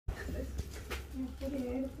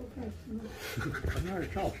I'm not a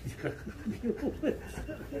dog.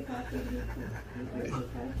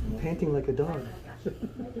 Panting like a dog.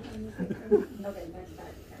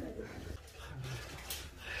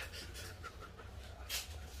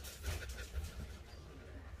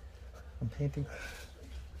 I'm panting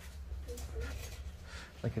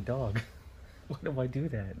like a dog. Why do I do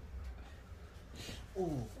that?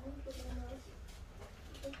 Ooh.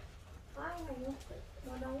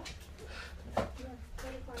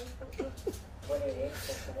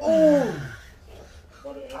 Oh!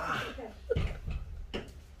 I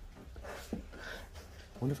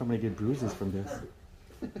wonder if I'm gonna get bruises from this.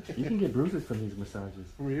 You can get bruises from these massages.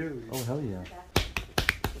 Really? Oh, hell yeah.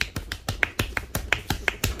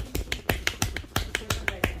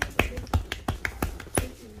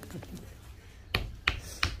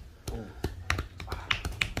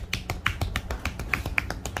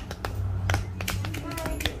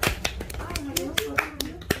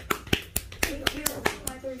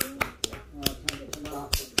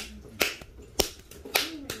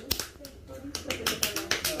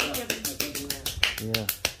 Yeah.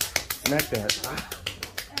 Smack that.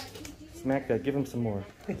 Smack that. Give him some more.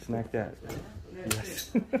 Smack that.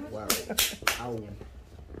 Yes. Wow. Ow.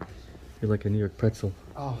 You're like a New York pretzel.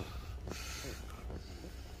 Oh.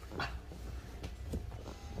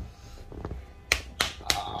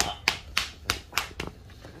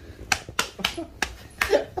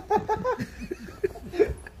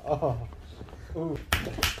 Oh. Ooh.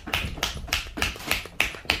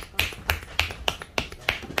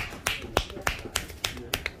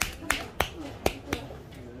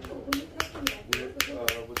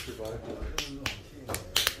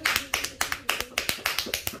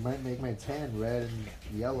 Might make my tan red and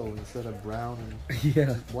yellow instead of brown and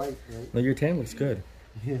Yeah. white, right? No, your tan looks good.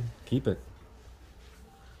 Yeah. Keep it.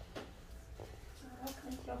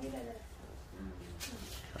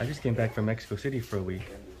 I just came back from Mexico City for a week,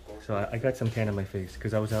 so I got some tan on my face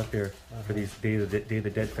because I was out there for these Day of the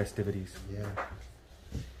Dead festivities. Yeah.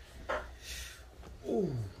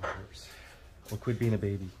 Ooh. Well, quit being a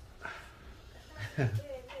baby.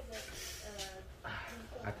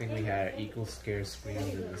 I think we had equal scare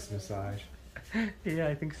screams in this massage. Yeah,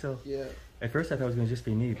 I think so. Yeah. At first I thought it was gonna just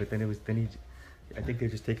be me, but then I think they're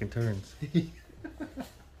just taking turns.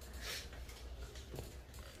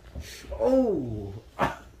 Oh.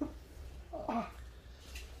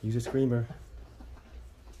 Use a screamer.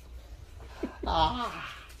 I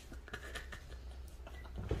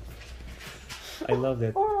love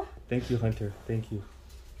that. Thank you, Hunter. Thank you.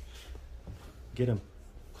 Get him.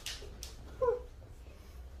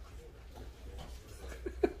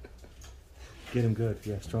 Get him good.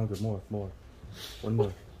 Yeah, stronger. More. One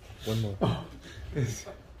more. It's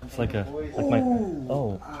like a my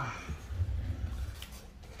oh.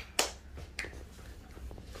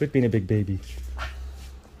 Quit being a big baby.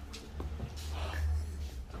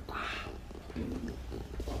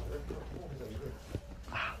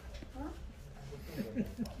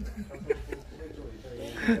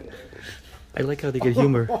 I like how they get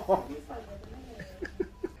humor. I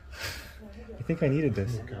think I needed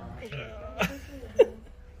this.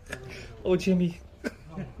 Oh, Jimmy.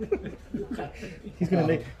 He's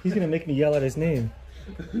gonna make me yell out his name.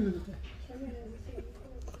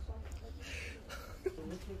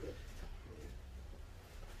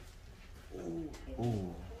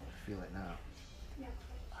 Ooh. Feel it now.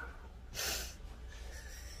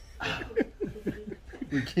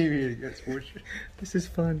 We came here to get tortured. This is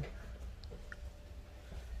fun.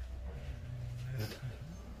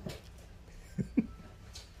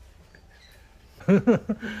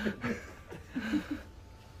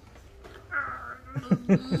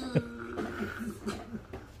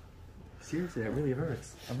 Seriously, that really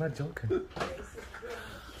hurts. I'm not joking.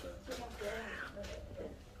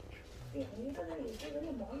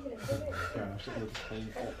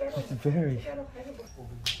 It's very.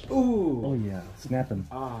 Ooh. Oh yeah, snap him.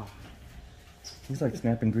 Ah. He's like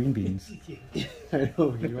snapping green beans. I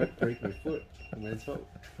know, you might break my foot and my toe.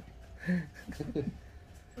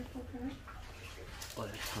 Oh,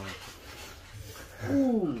 that's hard.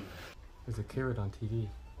 Ooh. There's a carrot on TV.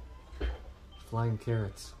 Flying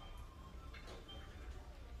carrots.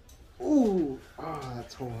 Ooh. Ah, that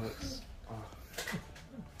toe hurts. Oh.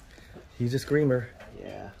 He's a screamer.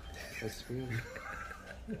 Yeah, that's screaming.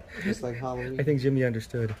 Just like Halloween. I think Jimmy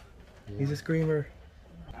understood. Yeah. He's a screamer.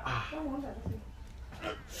 Ah.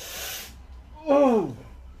 Oh!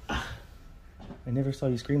 I never saw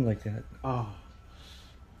you scream like that. Oh.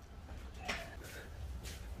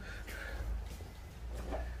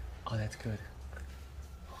 Oh, that's good.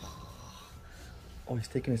 Oh, he's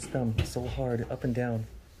taking his thumb so hard, up and down.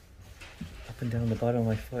 Up and down the bottom of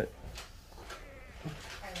my foot.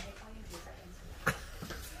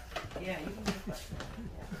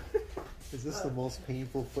 Is this the most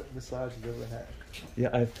painful foot massage you've ever had?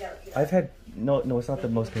 Yeah, I've had no, it's not the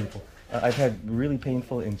most painful. I've had really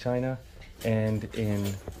painful in China and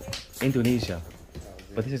in Indonesia,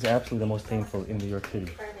 but this is absolutely the most painful in New York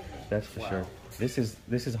City. That's for sure. This is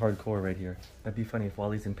hardcore right here. That'd be funny if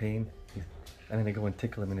while he's in pain, and then I go and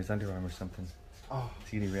tickle him in his underarm or something. Oh,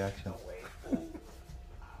 see the reaction.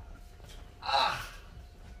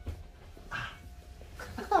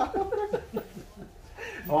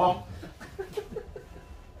 Oh.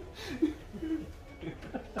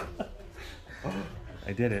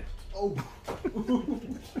 I did it. Oh.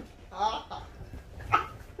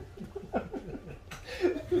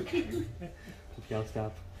 Okay, I'll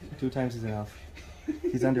stop. 2 times is enough.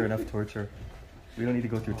 He's under enough torture. We don't need to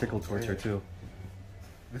go through tickle torture too.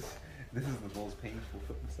 This is the most painful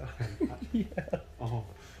foot massage. Yeah. Oh.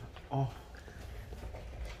 Oh.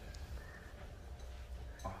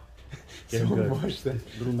 Get him So good. much that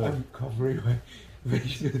Little more. I'm covering my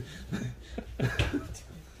face.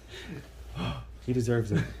 He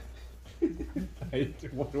deserves it.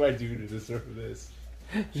 What do I do to deserve this?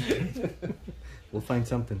 We'll find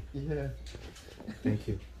something. Yeah. Thank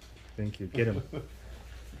you. Thank you. Get him.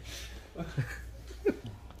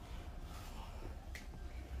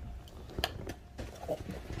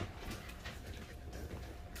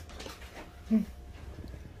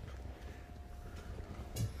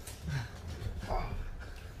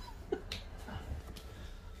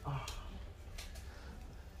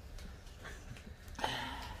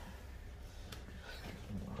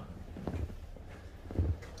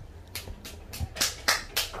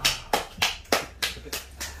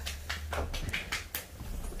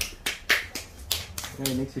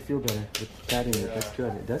 Yeah, it makes you feel better with patting it. That's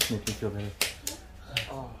good. It does make you feel better.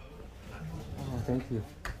 Oh, thank you.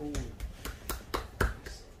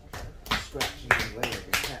 Scratching his leg like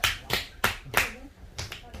a cat.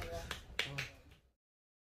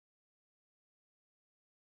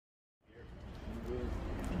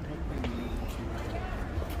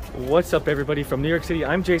 What's up, everybody from New York City?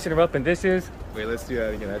 I'm Jason Rupp, and this is... Wait, let's do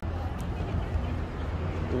that again.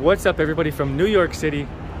 What's up, everybody from New York City?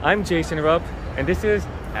 I'm Jason Rupp, and this is...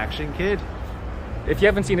 ActionKid. If you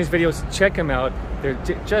haven't seen his videos, check him out. They're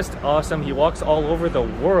just awesome. He walks all over the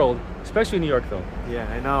world, especially New York, though. Yeah,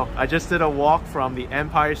 I know. I just did a walk from the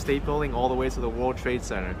Empire State Building all the way to the World Trade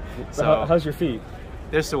Center. So How's your feet?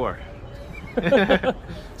 they're sore.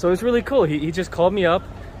 So it's really cool. He just called me up,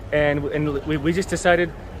 and we just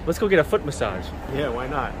decided, let's go get a foot massage. Yeah, why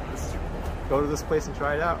not? Let's go to this place and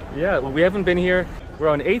try it out. Yeah, well, we haven't been here. We're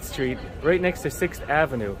on 8th Street, right next to 6th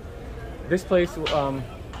Avenue. This place, we're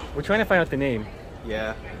trying to find out the name.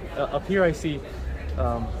 Yeah. Up here I see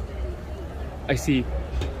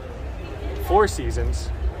 4 seasons.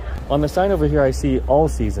 On the sign over here I see all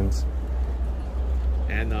seasons.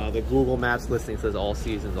 And the Google Maps listing says all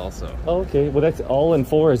seasons also. Oh, okay, well that's all in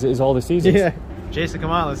 4 is all the seasons. Yeah. Jason,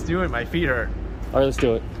 come on, let's do it. My feet hurt. All right, let's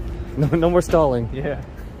do it. No more stalling. Yeah.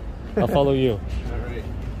 I'll follow you. All right.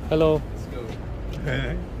 Hello. Let's go.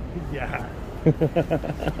 Yeah.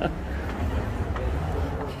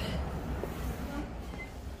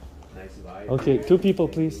 Nice vibe. Okay, 2 people,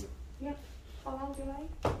 please. Yeah. How long do you like?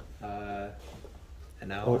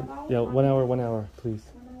 An hour. Oh, yeah, 1 hour, 1 hour, please.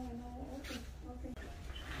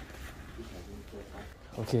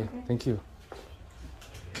 Okay, thank you.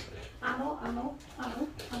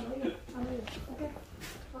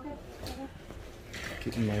 Okay.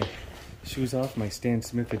 Getting my shoes off, my Stan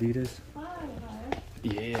Smith Adidas.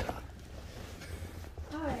 Yeah.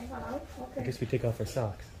 I guess we take off our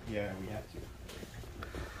socks. Yeah, we have to.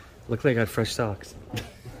 Look like I got fresh socks.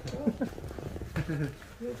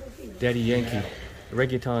 Daddy Yankee,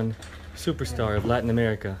 reggaeton superstar of Latin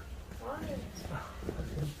America.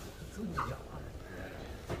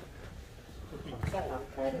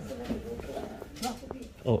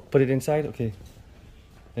 Oh, put it inside? Okay.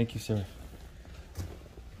 Thank you, sir.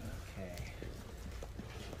 Okay.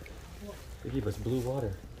 They gave us blue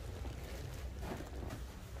water.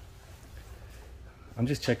 I'm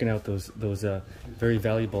just checking out those very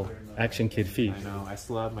valuable ActionKid feet. I know. I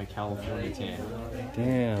still have my California tan.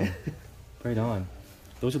 Damn. Right on.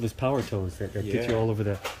 Those are those power toes that get Yeah. you all over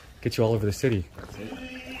the city.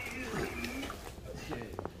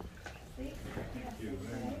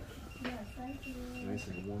 Nice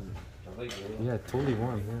and warm. Yeah, totally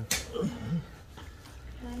warm, yeah.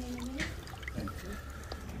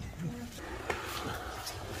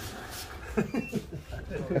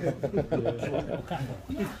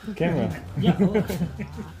 Camera.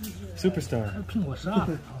 Superstar. 苹果沙，哦，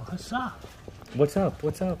还沙。What's up?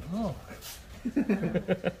 What's up? Oh.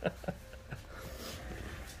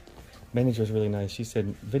 Manager's really nice. She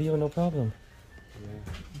said, video no problem.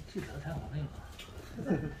 记得太好那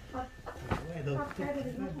个，外头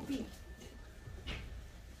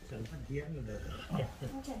整半天了这。 Okay.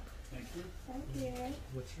 Thank you.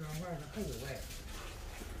 我吃完饭了还有外头。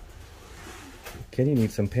 Kenny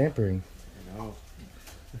needs some pampering. I know.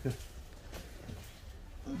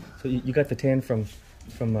 So you got the tan from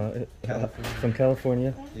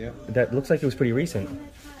California? Yep. That looks like it was pretty recent.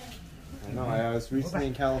 I know. I was recently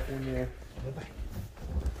in California.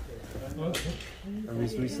 I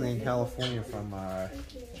was recently in California from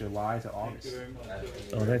July to August.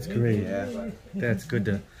 Oh, that's great. Yeah. That's good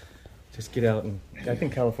to just get out, and I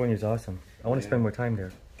think California's awesome. I want to spend more time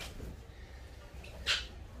there.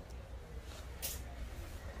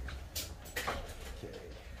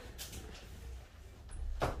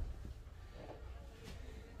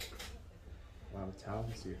 A lot of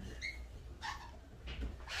towels here.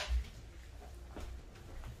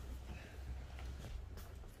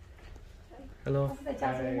 Hello. 他是在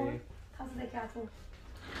加州吗？他是在加州。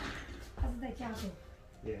他是在加州。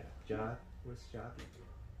 Yeah. John. Where's John?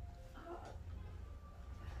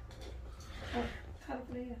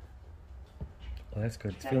 California. Oh, that's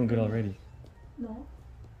good. It's feeling good already. No.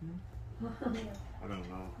 I don't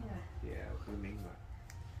know. Yeah. Who named that?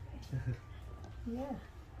 Yeah.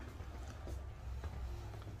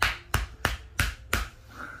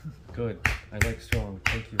 Good. I like strong.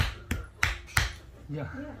 Thank you. Yeah.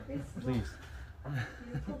 Yeah. It's Please.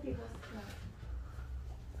 two people.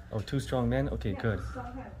 Oh, two strong men? Okay, good.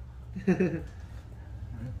 Strong hand.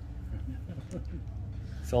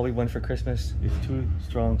 So all we want for Christmas is two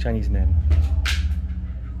strong Chinese men.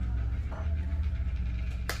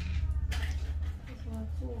 就说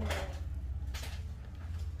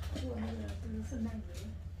做那个就是圣诞节。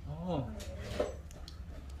哦。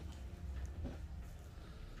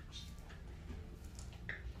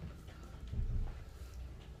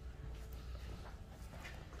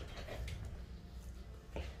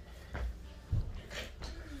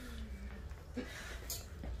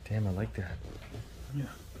 Damn, I like that.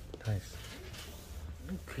 Yeah. Nice.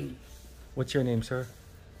 Okay. What's your name, sir?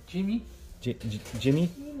 Jimmy. Jimmy?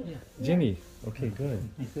 Yeah. Jimmy. Okay, good.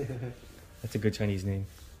 That's a good Chinese name.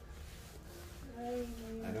 I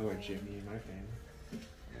know a Jimmy in my family.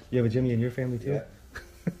 You have a Jimmy in your family too?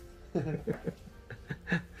 Yeah.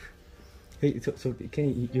 Hey, so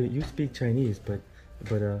Kenny, you speak Chinese, but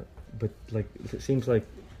like it seems like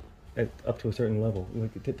up to a certain level.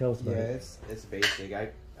 Like, tell us about Yeah, it. it's basic.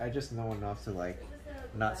 I just know enough to like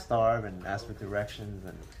not starve and ask for directions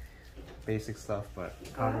and basic stuff, but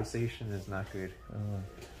conversation is not good.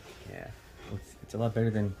 Yeah. Well, it's a lot better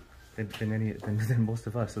than most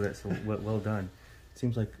of us. So that's well done. It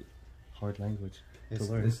seems like hard language to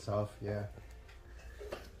learn. It's tough, yeah.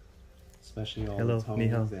 Especially all Hello, the tones ni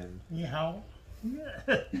hao. and 你好。 你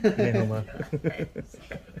好吗？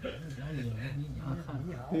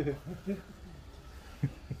你好。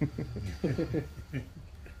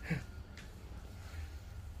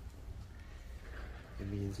 it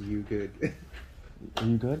means you good. Are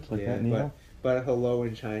you good? Like Yeah, that, ni hao? but hello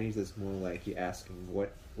in Chinese is more like you asking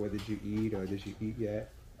what did you eat or did you eat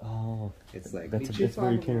yet? Oh, It's like that's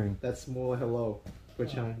very caring. That's more hello for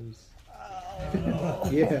Chinese. Yeah.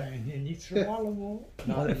 Yeah. 你吃饱了不？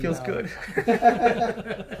 Oh, that feels good.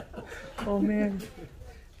 Oh man,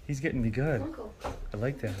 he's getting me good. I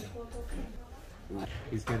like that.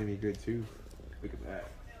 He's gonna be good too. Look at that.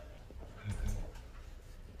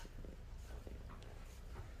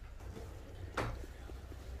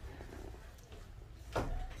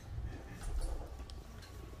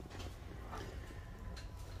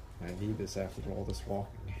 I need this after all this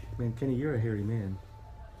walking. Man, Kenny, you're a hairy man.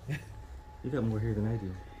 You got more hair than I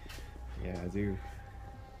do. Yeah, I do.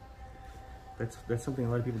 That's something a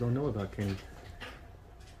lot of people don't know about Kenny.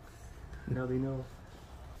 Now they know.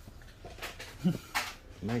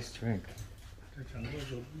 Nice strength. 这整个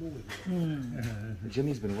就录的。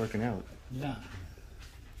 Jimmy's been working out. Yeah.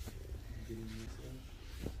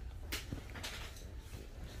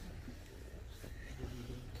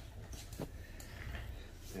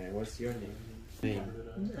 And what's your name?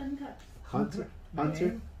 Hunter.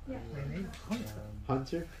 Hunter? Yeah. My name Hunter.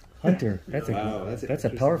 Hunter? Hunter. Wow, That's a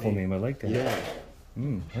interesting powerful name. I like that. Yeah.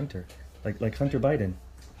 Hunter. Like Hunter Biden.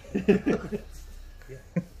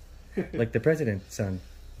 Like the president's son.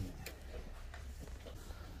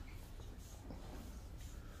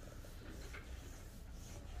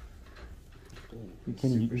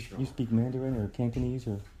 Can you speak Mandarin or Cantonese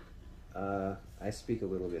or? I speak a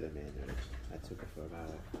little bit of Mandarin. I took it for about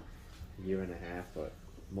a year and a half, but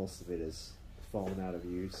most of it is fallen out of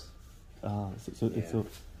use. So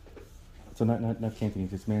not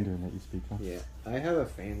Cantonese, it's Mandarin that you speak, huh? Yeah, I have a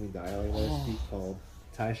family dialect that I speak called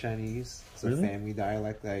Thai Chinese. It's Really? a family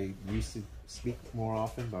dialect that I used to speak more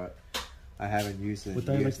often, but I haven't used it. What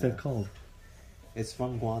in years dialect's that now. called? It's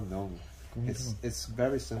from Guangdong. Guangdong. It's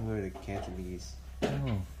very similar to Cantonese.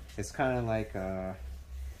 Oh. It's kind of like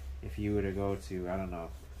if you were to go to, I don't know,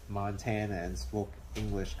 Montana and spoke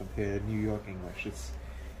English compared to New York English.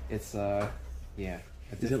 It's yeah.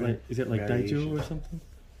 Is it like Daiju or something?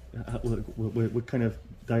 What kind of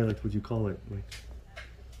dialect would you call it? Like,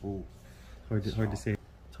 Ooh, hard to say.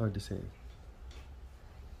 It's hard to say.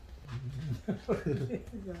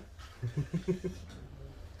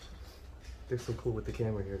 They're so cool with the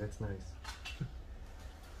camera here. That's nice.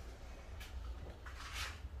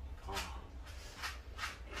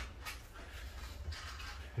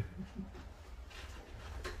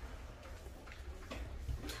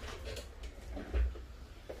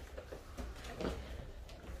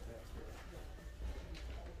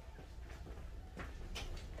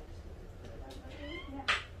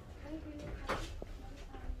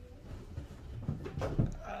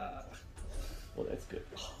 Well, that's good.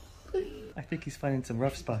 I think he's finding some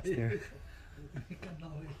rough spots there.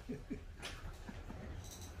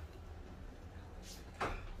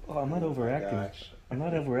 Oh, I'm not overacting. gosh. I'm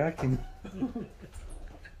not overacting.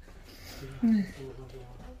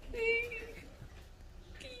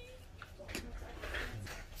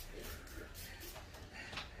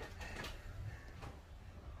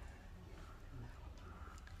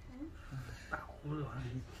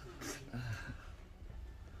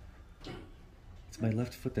 It's my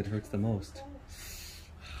left foot that hurts the most.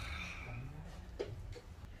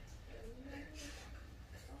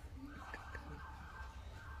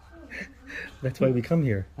 That's why we come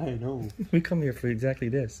here. I know. We come here for exactly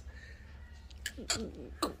this.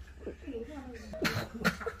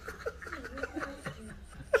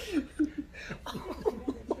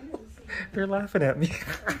 They're laughing at me.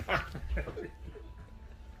 I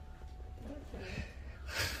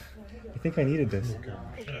think I needed this.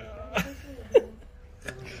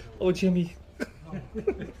 Oh, Jimmy.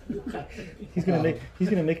 He's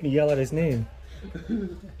gonna make me yell out his name.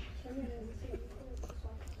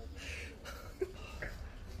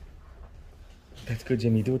 That's good,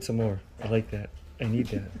 Jimmy. Do it some more. I like that. I need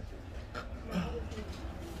that.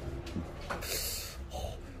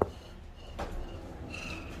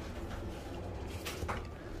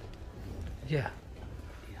 Yeah.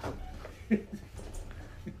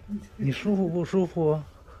 你舒服不舒服？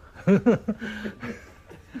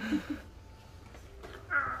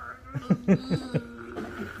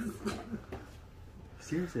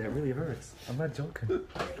 Seriously, that really hurts. I'm not joking.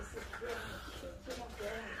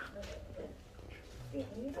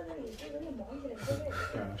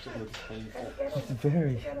 Gosh, it looks painful. It's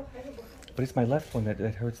very. But it's my left one that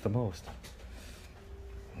hurts the most.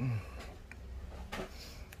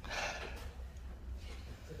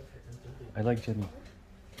 I like Jimmy.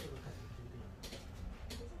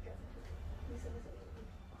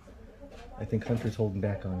 I think Hunter's holding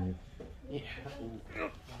back on you. Yeah.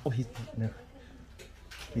 Oh, he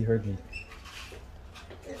heard me.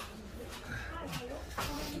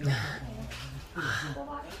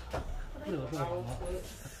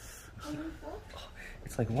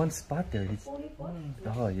 It's like one spot there.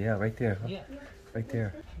 Oh yeah, right there. Huh? Yeah. Right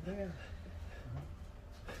there.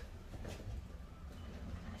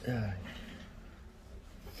 Yeah.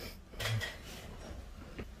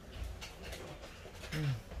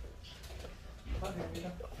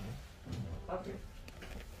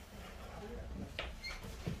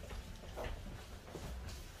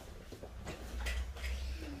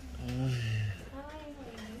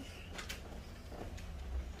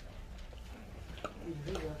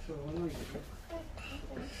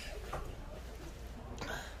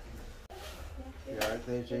 You alright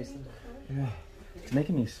there, Jason? Yeah. It's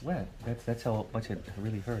making me sweat. That's how much it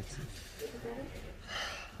really hurts.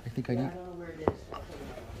 I think I need.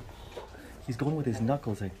 He's going with his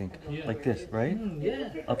knuckles, I think. Like this, right? Yeah.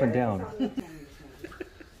 Up and down.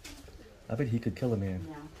 I bet he could kill a man.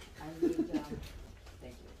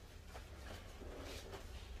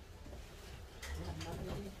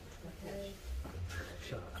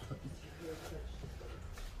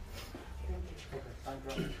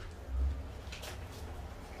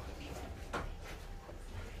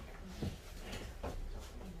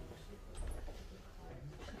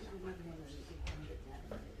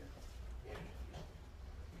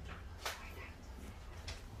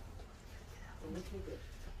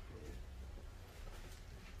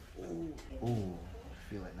 Ooh,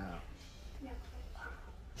 feel it now.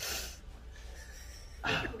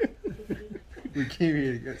 We came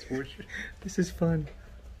here to get tortured. This is fun.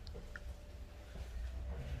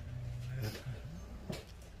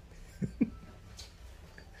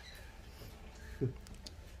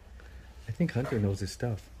 I think Hunter knows his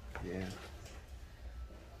stuff. Yeah.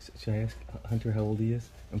 Should I ask Hunter how old he is?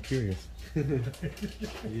 I'm curious. You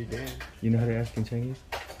can. You know how to ask in Chinese?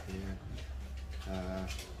 Yeah.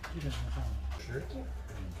 基本上10。 Let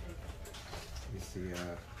me see.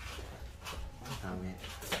 How many?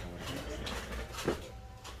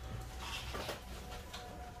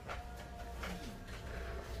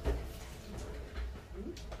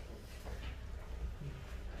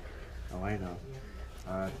 Oh, I know.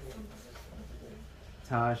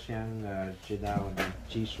 他想知道你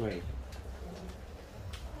几岁。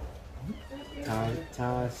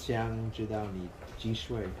他想知道你几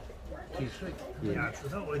岁。几岁？你哪知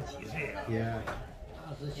道我几岁啊？ Yeah.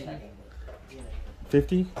 27。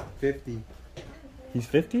 50? 50. He's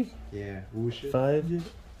 50? Yeah. 50.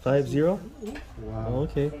 50? Wow. Oh,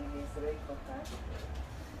 okay.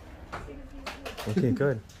 Okay,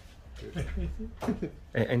 good.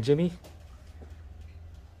 And Jimmy?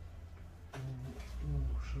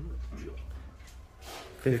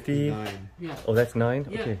 50? 9. Yeah. Oh, that's 9?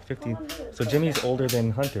 Yeah. Okay, 50. So Jimmy's older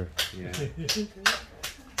than Hunter. Yeah.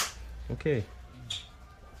 Okay.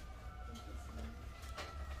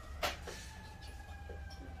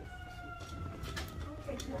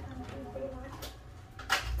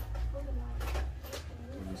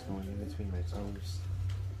 I'm just going in between my toes.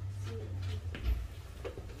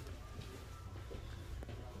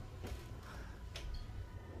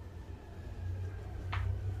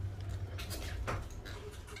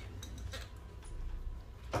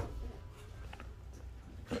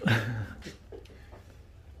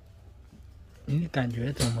 "你感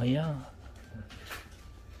觉怎么样？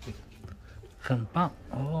很棒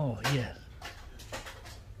哦 ，yes。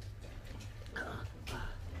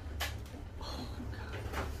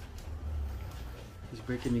 He's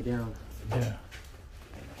breaking me down. Yeah.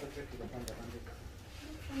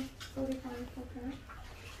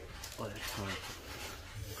 Oh, that's hard.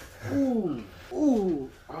 Ooh, ooh.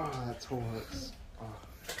 Ah, that toe hurts.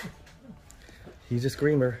 He's a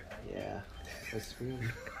screamer. Yeah. That's scream.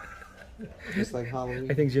 Just like Halloween.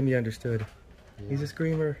 I think Jimmy understood. He's a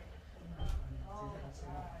screamer.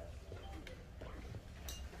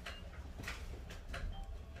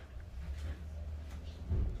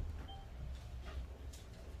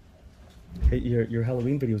 Hey, your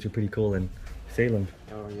Halloween videos are pretty cool in Salem.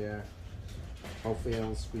 Oh yeah. Hopefully I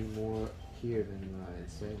don't scream more here than in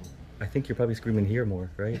Salem. I think you're probably screaming here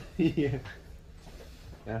more, right? Yeah.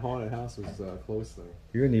 That haunted house was close though.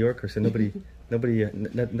 You're a New Yorker, so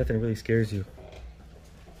nothing really scares you.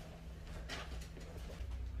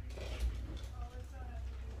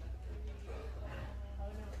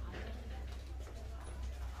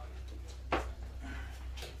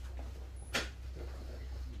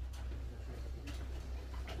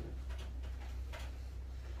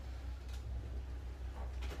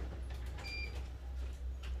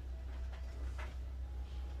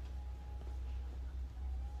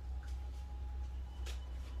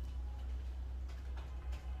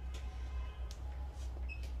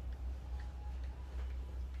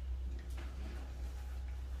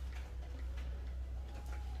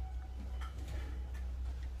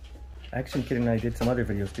 ActionKid and I did some other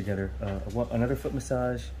videos together. Another foot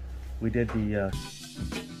massage. We did the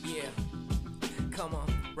Yeah, come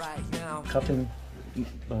on, right now. cupping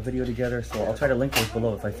video together. So I'll try to link those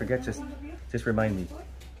below. If I forget, just remind me.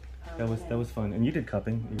 That was fun. And you did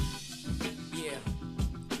cupping. Yeah,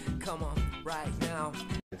 come on, right now.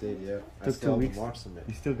 I did, yeah. I Took 2 still have weeks. the marks on it.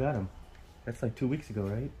 You still got them. That's like 2 weeks ago,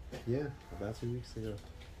 right? Yeah, about 2 weeks ago.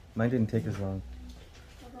 Mine didn't take as long.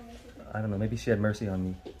 I don't know. Maybe she had mercy on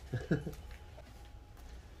me.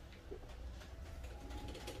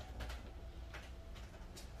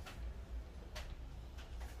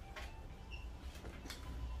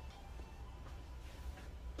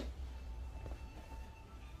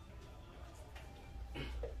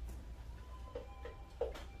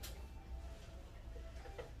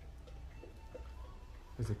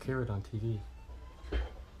 There's a carrot on TV.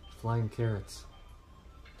 Flying carrots.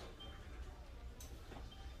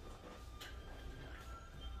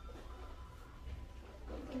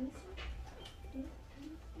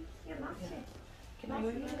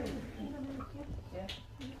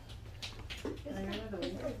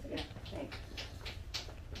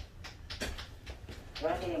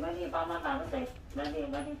 Ready, 帮忙打个水 ，ready。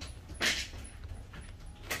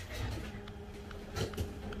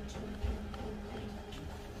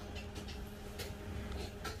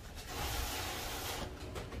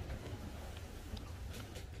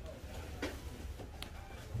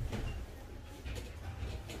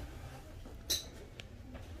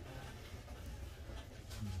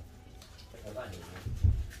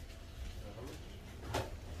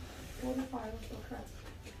don't feel crap.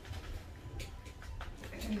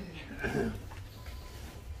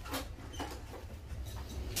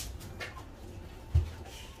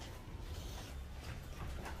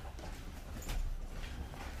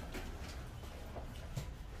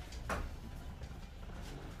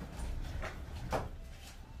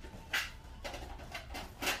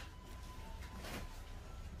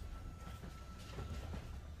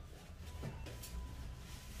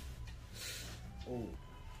 Oh,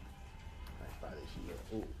 right by the heel.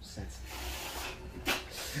 Oh, sensitive.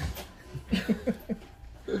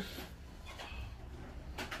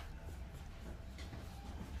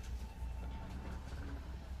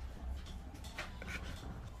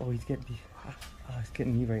 Oh, he's getting me. Oh, he's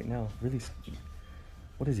getting me right now. Really.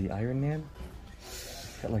 What is he, Iron Man?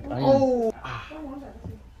 Got like iron. Oh!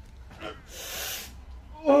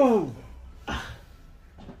 Oh!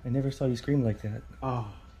 I never saw you scream like that. Oh.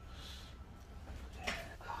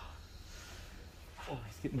 Oh,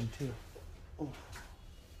 he's getting me too. Oh.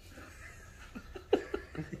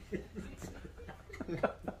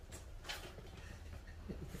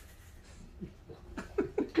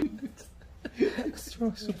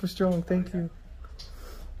 Strong, super strong. Thank you,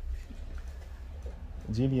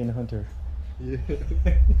 Jimmy and Hunter. Yeah.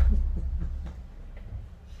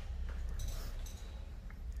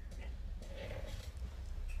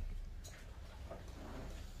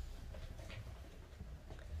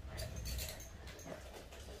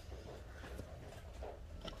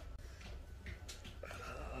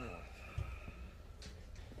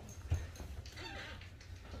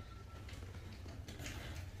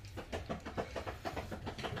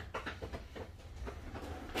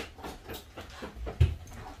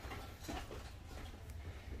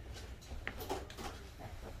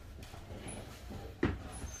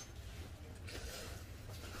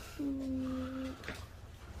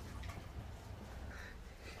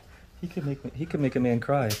 He could make a man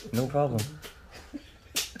cry, no problem.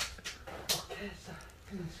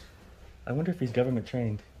 I wonder if he's government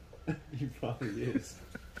trained. He probably is.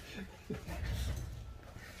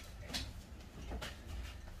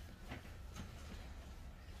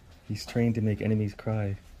 He's trained to make enemies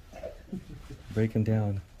cry. Break him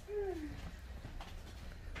down.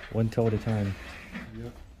 One toe at a time.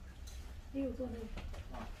 Yep. 你有做那个？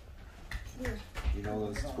是。 You know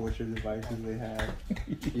those torture devices they have?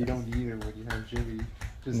 You don't need it when you have Jimmy.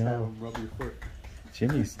 Just No. have him rub your foot.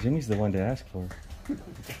 Jimmy's the one to ask for.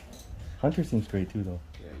 Hunter seems great too, though.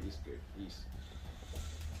 Yeah, he's good. He's...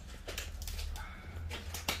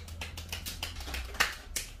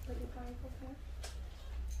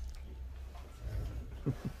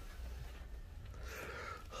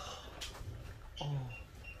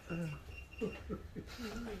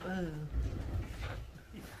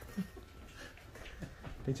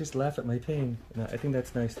 They just laugh at my pain. And I think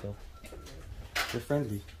that's nice, though. They're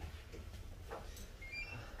friendly.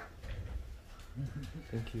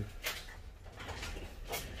 Thank you.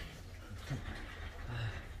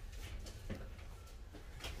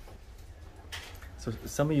 So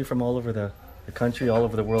some of you from all over the country, all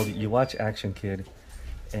over the world, you watch ActionKid,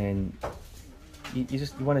 and you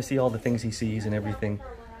want to see all the things he sees and everything.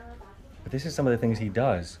 But this is some of the things he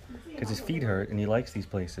does, because his feet hurt and he likes these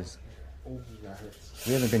places. Oh, he got hit.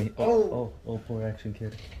 We haven't been. Oh, poor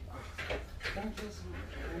ActionKid.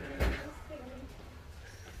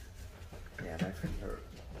 Yeah, that feet hurt.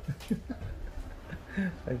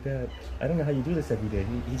 I bet. I don't know how you do this every day.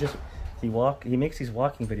 He makes these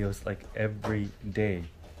walking videos like every day.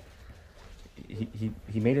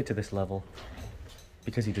 He made it to this level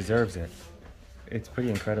because he deserves it. It's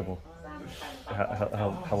pretty incredible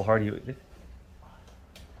how hard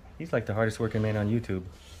he's like the hardest working man on YouTube.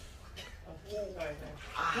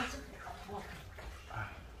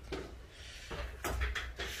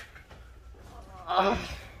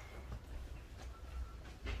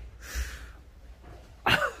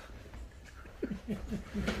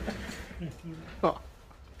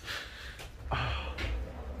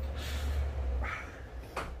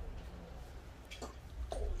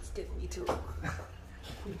 It's getting me too.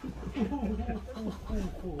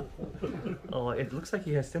 Oh, it looks like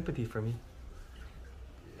he has sympathy for me.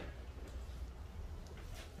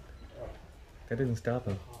 That didn't stop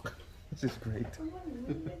him. This is great.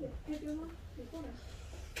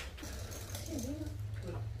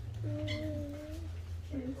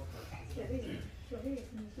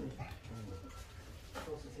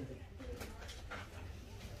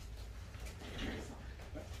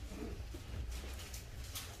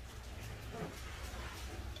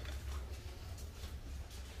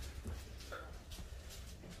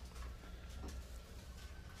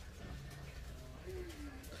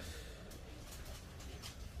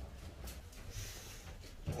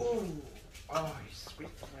 Oh, you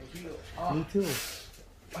scraped my heel. Me too.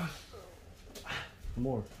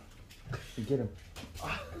 More. You get him.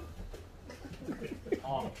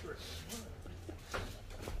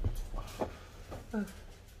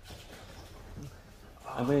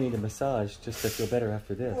 I'm gonna need a massage just to feel better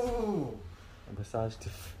after this. Ooh. A massage to.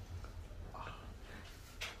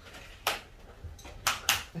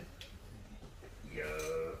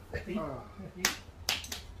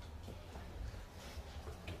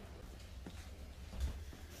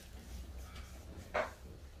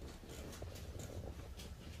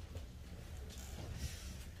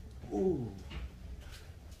 Ooh.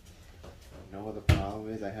 You know what the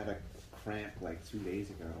problem is? I had a cramp like 2 days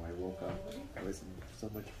ago. I woke up. I was in so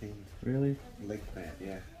much pain. Really? Leg cramp,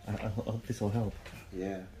 yeah. I hope this will help.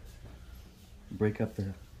 Yeah. Break up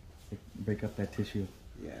that tissue.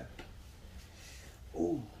 Yeah.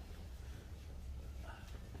 Ooh.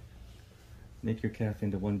 Make your calf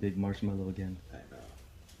into one big marshmallow again. I know.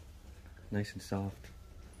 Nice and soft.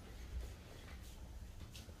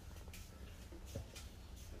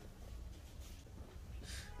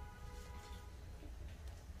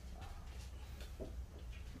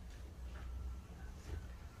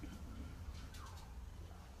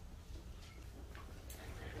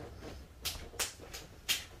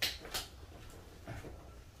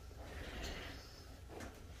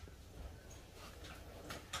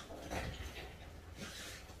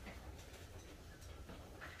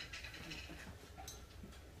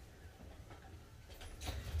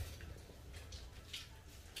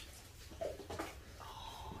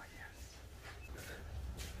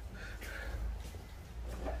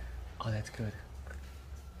 Oh, that's good.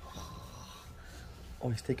 Oh,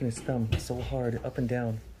 he's taking his thumb so hard, up and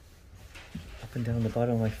down the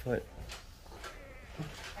bottom of my foot.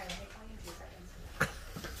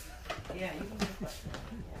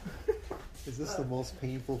 Is this the most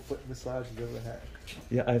painful foot massage you've ever had?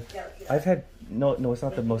 Yeah, I've had no, it's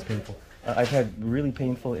not the most painful. I've had really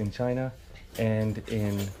painful in China and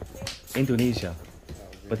in Indonesia,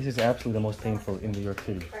 but this is absolutely the most painful in New York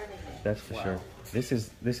City. That's for sure. This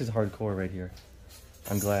is hardcore right here.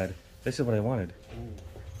 I'm glad. This is what I wanted.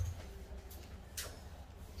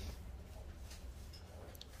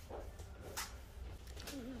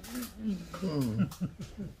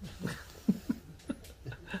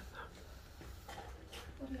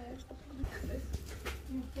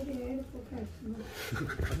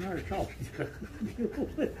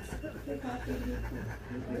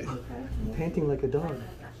 Panting like a dog.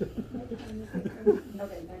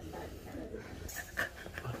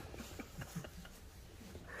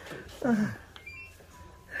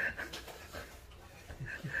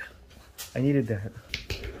 I needed that.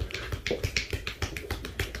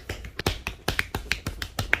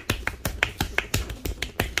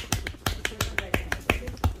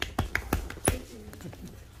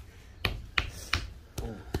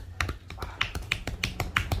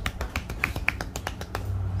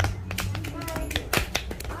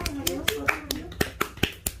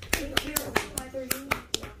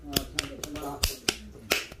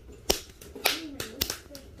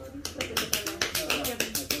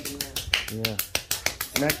 Yeah.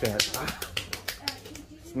 Smack that.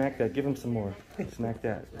 Smack that. Give him some more. Smack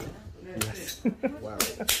that. Yes. Wow.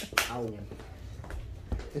 Ow.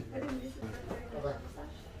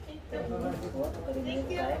 I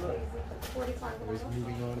was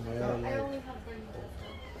moving on to my other leg.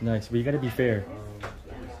 Nice, but you gotta be fair.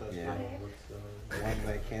 Yeah. One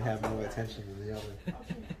that can't have more attention than the other.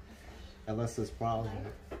 Unless there's problems with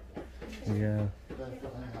it. Yeah.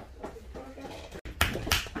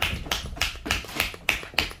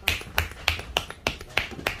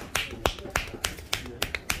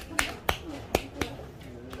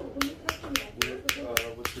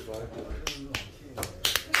 What's your vibe?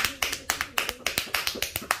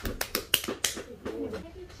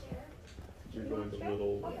 You're going a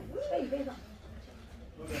little.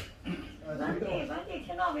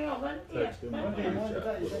 Text him on chat,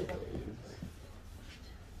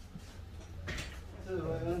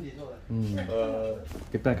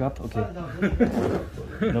 Get back up? Okay.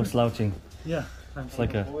 No slouching. Yeah. It's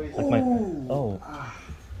like my, oh.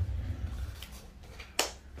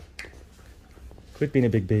 Quit being a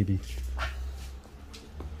big baby.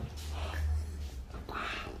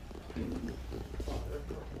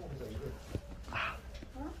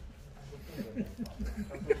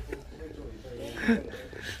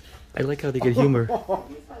 I like how they get humor.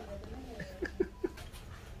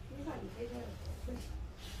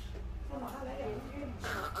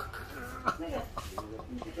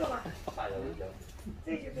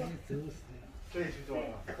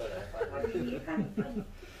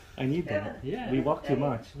 I need that. Yeah. We walk too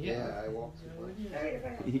much. Yeah, I walk too much.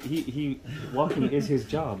 He walking is his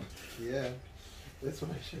job. Yeah, that's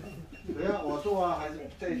what I should. 等一下，我坐啊，还是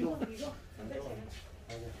这一坐？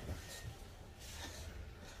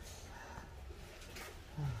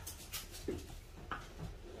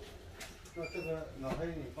那这个老黑，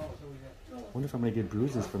你帮我收一下。 Wonder if I'm gonna get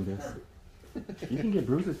bruises from this. You can get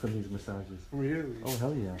bruises from these massages. Really? Oh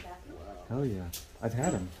hell yeah, hell yeah. I've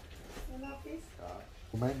had them.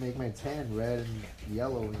 We might make my tan red and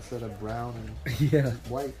yellow instead of brown and Yeah.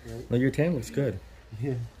 white, right? No, your tan looks good.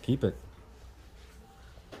 Yeah. Keep it.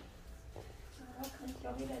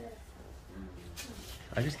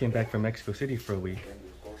 I just came back from Mexico City for a week,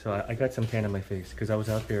 so I got some tan on my face because I was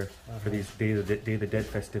out there for these Day of the Dead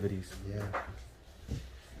festivities. Yeah.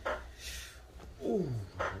 Ooh,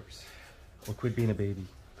 hurts. Well, quit being a baby.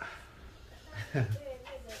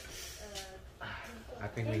 I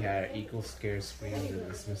think we had equal scare screams in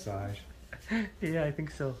this massage. Yeah, I think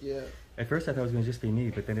so. Yeah. At first I thought it was gonna just be me,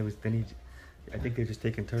 but then I think they're just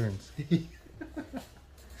taking turns.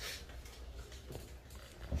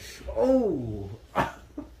 Oh!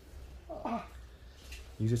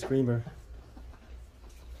 Use a screamer.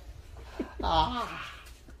 I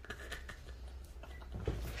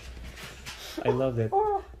love that.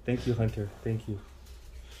 Thank you, Hunter. Thank you.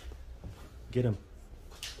 Get him.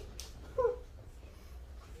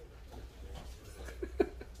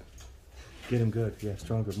 Get him good. Yeah,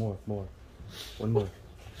 stronger. More. One more.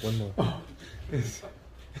 It's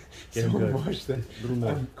Get him so good. much that Little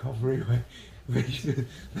more. I'm covering my face.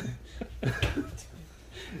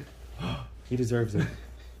 He deserves it.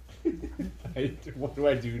 What do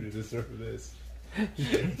I do to deserve this?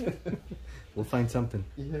 We'll find something.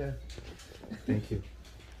 Yeah. Thank you.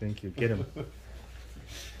 Thank you. Get him.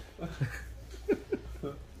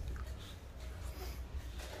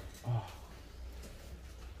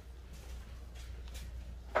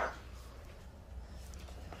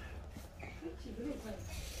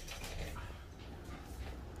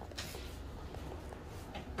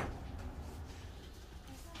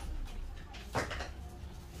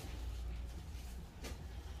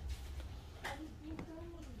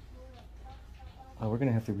 Oh, we're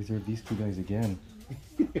gonna have to reserve these two guys again.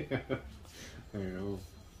 I know.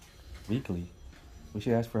 Weekly. We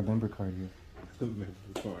should ask for a member card here. Member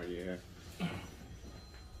card, yeah.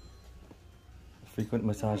 Frequent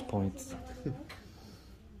massage points.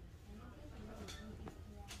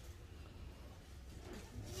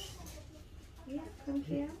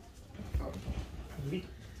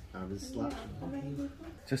 I was slapping.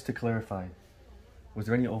 Just to clarify, was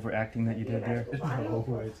there any overacting that you did there?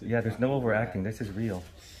 No, Yeah, there's no overacting. This is real.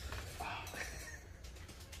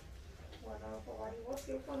 What's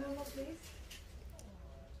your phone number, please?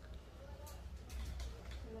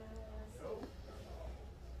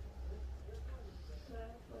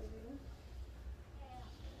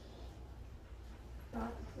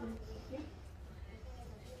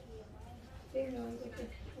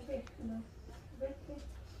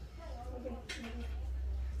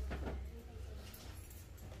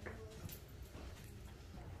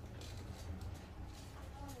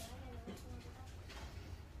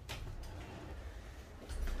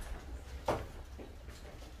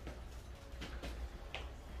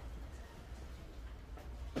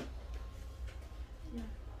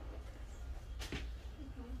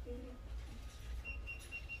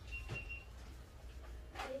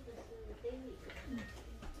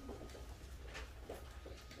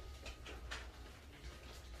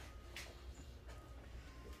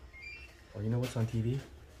 Oh, you know what's on TV?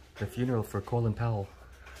 The funeral for Colin Powell.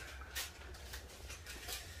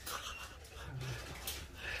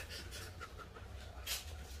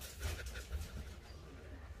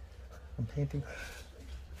 I'm painting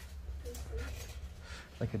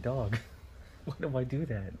like a dog. Why do I do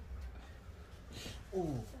that?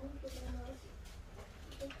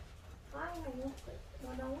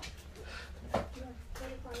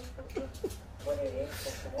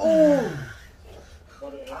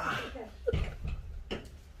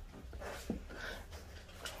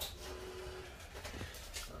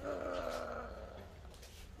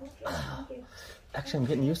 Actually, I'm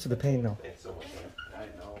getting used to the pain now. It's so much better. I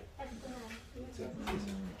know.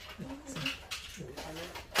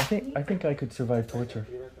 I think I could survive torture.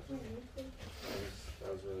 That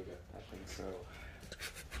was really good. I think so.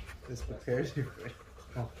 This prepares you for it.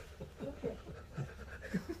 Oh.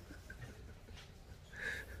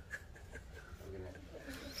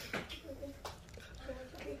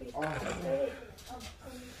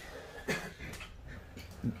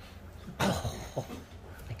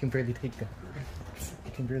 I can barely take that. I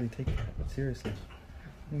can barely take that. Seriously.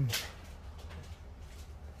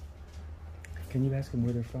 Can you ask them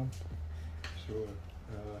where they're from? Sure.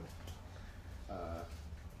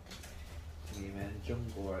 你们中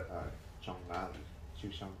国从哪里出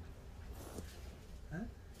生？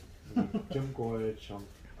中国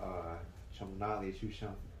从哪里出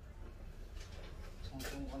生？从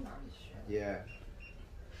中国哪里学？ Yeah.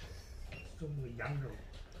 中国扬州。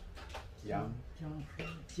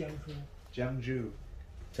江苏。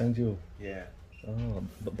 Jiangsu. Yeah. Oh,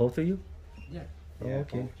 both of you? Yeah. Oh, Yeah,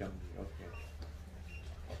 okay. both Jiangsu, okay.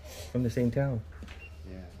 From the same town,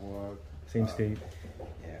 Yeah. 我 same state.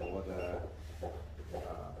 Yeah. 我的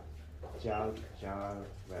家人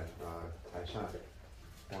台山，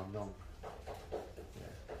广东。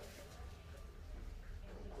Yeah.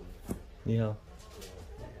 你好。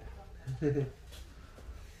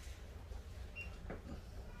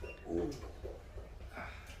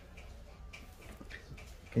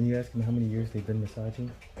 Can you ask them how many years they've been massaging?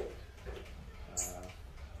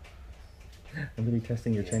 I'm really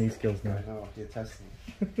testing your Chinese skills now. I know, you're testing.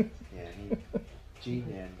 Yeah, 你今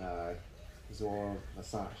年做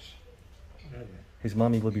massage. His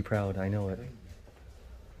mommy will be proud, I know it.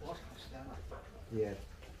 多长时间了？ Yeah.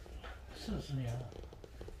 40年了。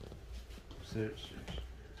是。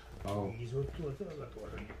哦。你说做这个多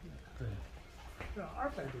少年？对，这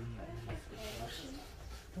200多年的历史，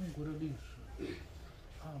中国的历史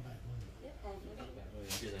200多年。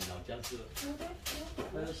变成老僵尸了。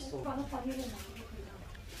放到房间里拿就可以了。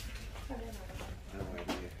放在哪个？ No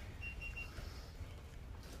idea.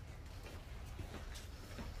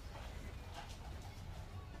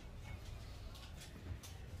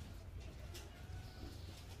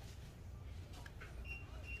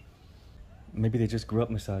 Maybe they just grew up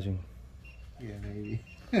massaging. Yeah, maybe.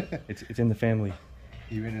 It's in the family.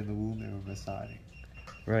 Even in the womb, they were massaging.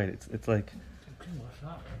 Right, it's like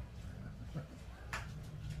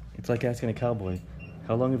asking a cowboy,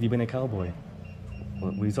 how long have you been a cowboy?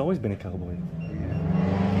 Well, he's always been a cowboy. Yeah.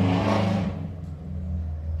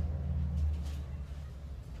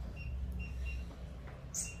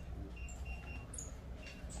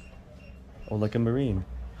 Or like a Marine.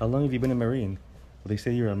 How long have you been a Marine? Well, they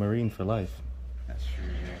say you're a Marine for life. That's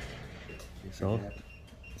true, yeah. You So, forget.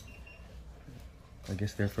 I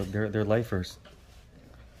guess they're lifers.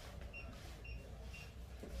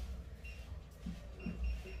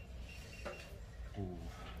 Ooh,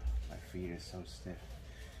 my feet are so stiff.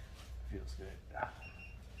 Feels good. Ah.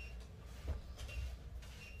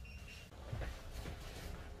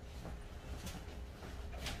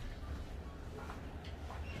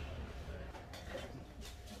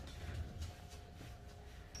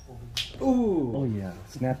 Ooh! Oh yeah,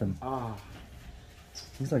 snap him. Ah.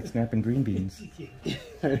 He's like snapping green beans.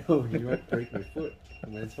 I know, you might break my foot.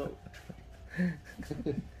 Let's hope.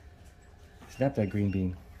 Snap that green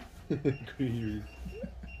bean. Green.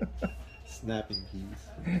 Snapping keys.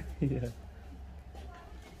 Yeah.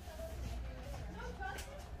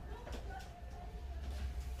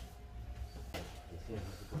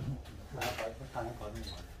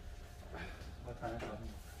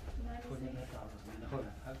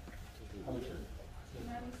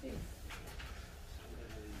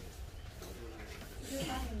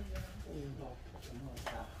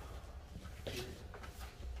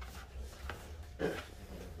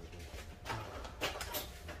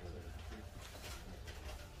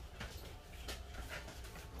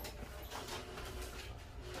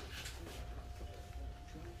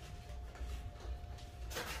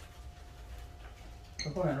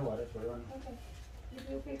 OK，你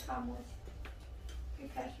就可以开默契，可以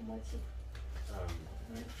开始默契。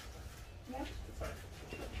来。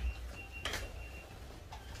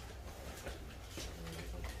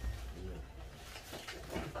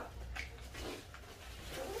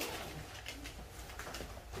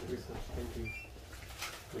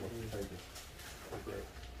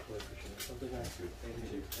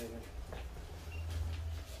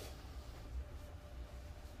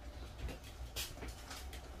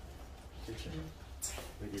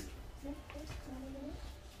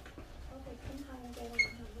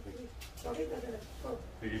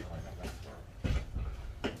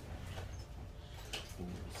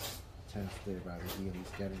Tentative by the heel,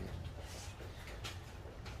 he's getting it.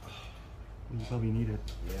 You probably need it.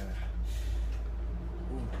 Yeah.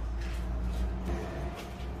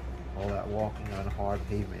 All that walking on hard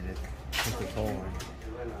pavement, it took a toll on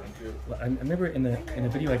you. Well, I remember in the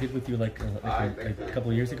video I did with you like a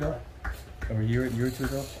couple of years ago, or a year or two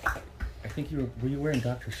ago. I think were you wearing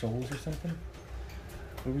Dr. Scholl's or something?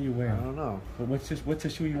 What were you wearing? I don't know. What's the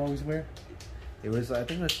shoe you always wear? It was, I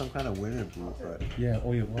think it was some kind of winter boot, but Yeah.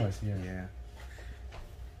 Oh, it was. Yeah. yeah.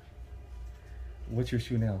 What's your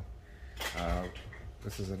shoe now?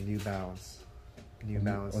 This is a New Balance. New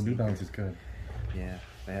Balance. Oh, New Balance is good. Yeah,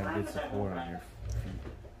 they have good support on your feet.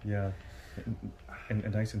 Yeah,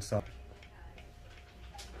 and nice and soft.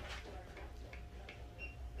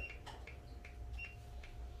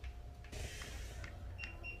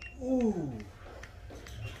 Ooh.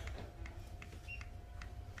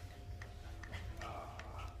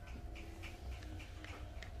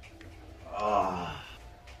 Ah.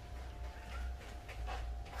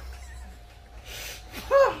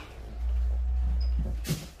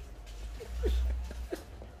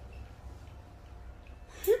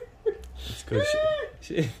 It's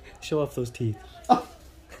good. Show off those teeth.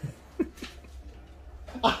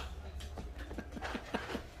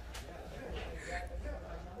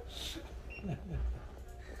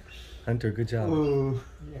 Hunter, good job. Ooh.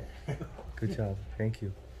 Good job. Thank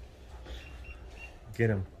you. Get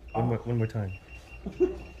him. One more time.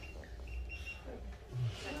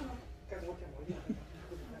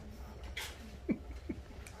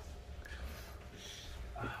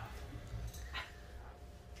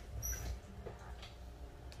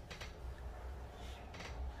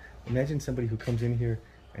 Imagine somebody who comes in here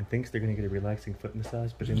and thinks they're going to get a relaxing foot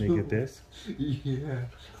massage, but then they get this. Yeah.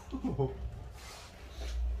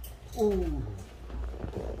 Ooh.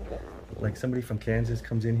 Like somebody from Kansas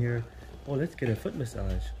comes in here, oh, let's get a foot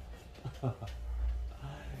massage.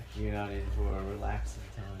 You're not in for a relaxing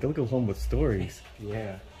time. They'll go home with stories.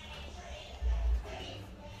 Yeah.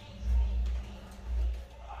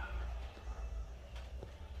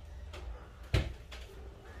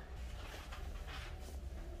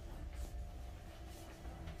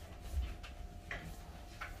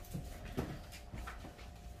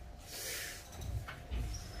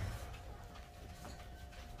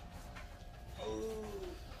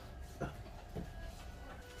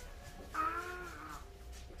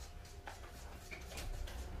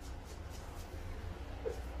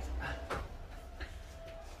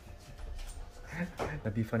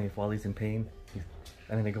 That'd be funny if Wally's in pain, and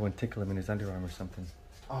then they go and tickle him in his underarm or something.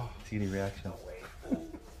 Oh. See any reaction.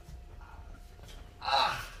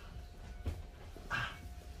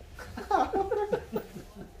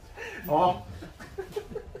 Oh.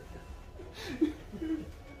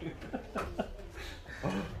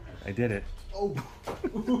 I did it. Oh.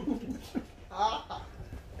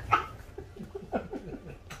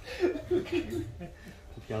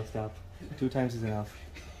 Okay, I'll stop. 2 times is enough.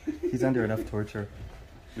 He's under enough torture.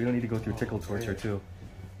 We don't need to go through tickle torture too.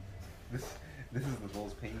 This is the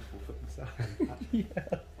most painful foot massage. Yeah.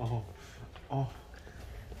 Oh. Oh.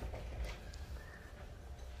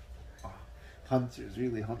 Hunter's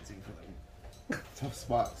really hunting for them tough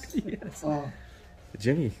spots. Yes. Oh.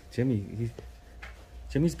 Jimmy's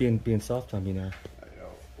being soft on me now. I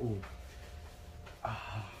know. Ooh.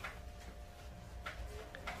 Ah.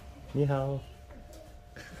 Ni hao.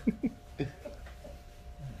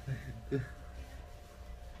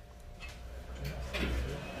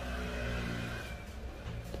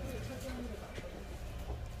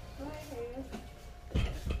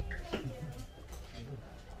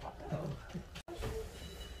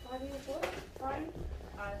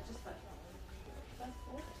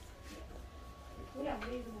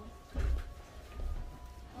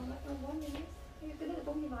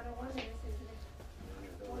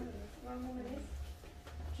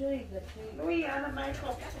 Louis, on the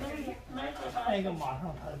Michael. 那个马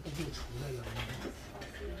上他不就出来了吗？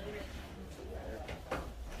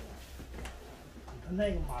他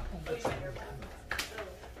那个马上就出来了。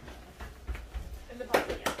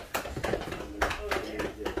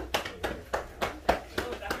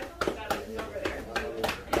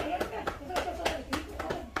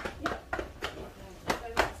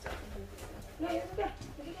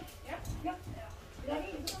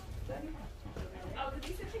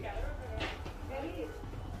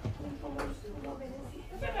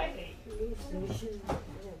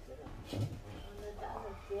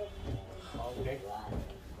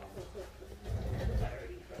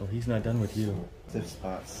Oh, he's not done with you. Stiff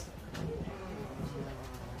spots.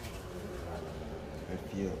 I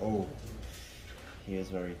feel, oh, he is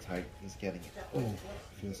very tight. He's getting it. Oh,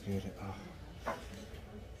 feels good. Oh.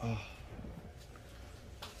 Oh.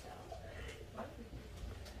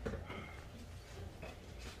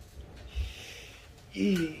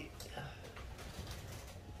 Yeah.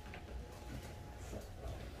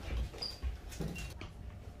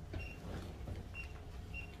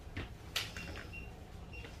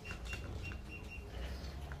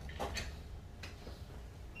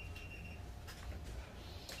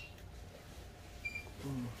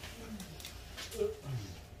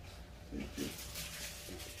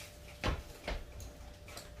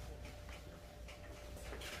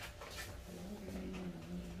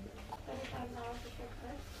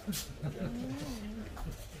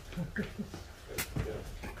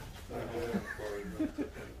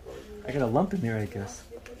 I got a lump in there, I guess.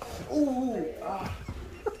 Ooh! Ah!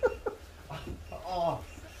 Oh!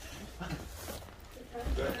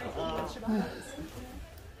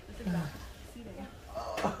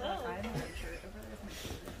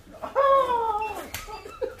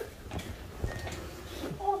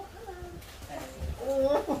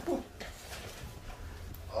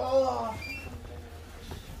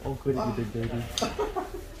 Oh, goody, you big baby.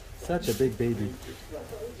 Such a big baby.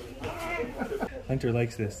 Hunter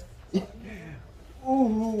likes this.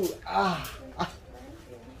 Ooh! Ah! Ah!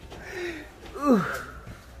 Ooh!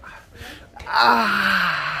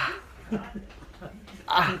 Ah!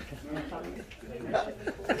 Ah!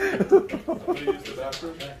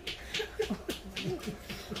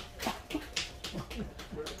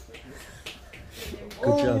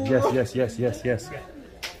 Good job. Yes, yes, yes, yes, yes.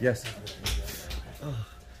 Yes. Oh.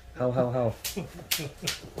 How?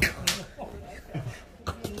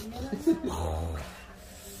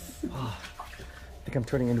 I think I'm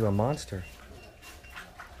turning into a monster.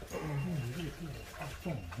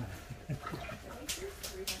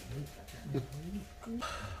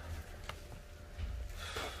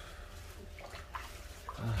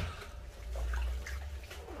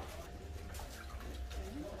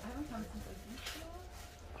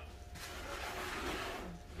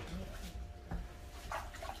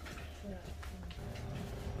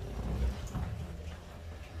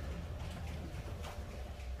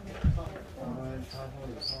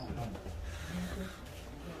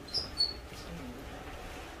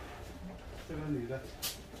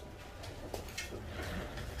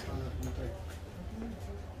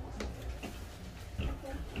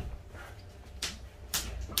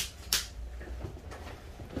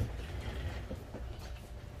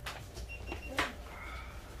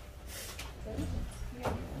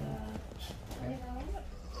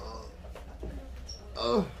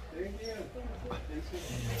 Oh!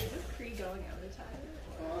 Pre-going out of time.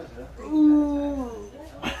 Ooh!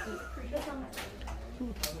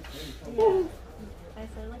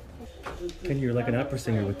 Kenny, you're like an opera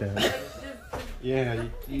singer with that. Yeah,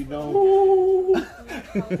 you know.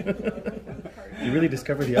 You really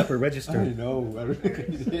discovered the upper register. I know, I really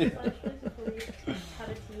did.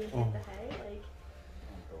 Oh.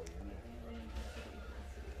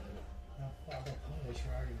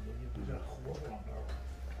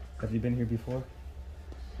 Have you been here before?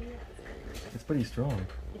 It's pretty strong.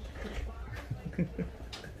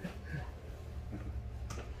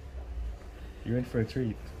 You're in for a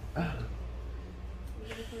treat.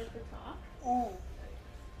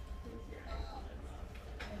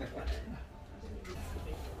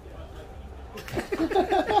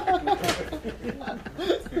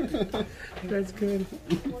 That's good.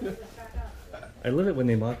 I love it when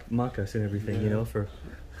they mock us and everything, you know, for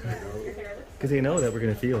because they know that we're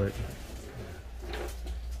gonna feel it.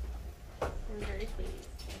 I'm very pleased.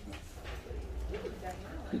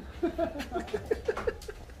 No,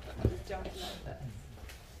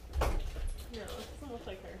 it doesn't look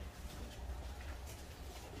like her.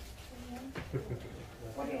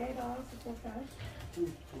 $48 for cash.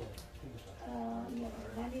 Yeah,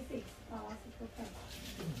 96 for cash.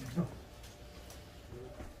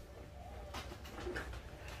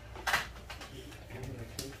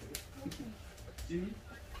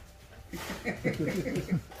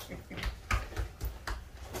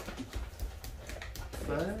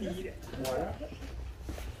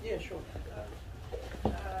 Yeah, sure.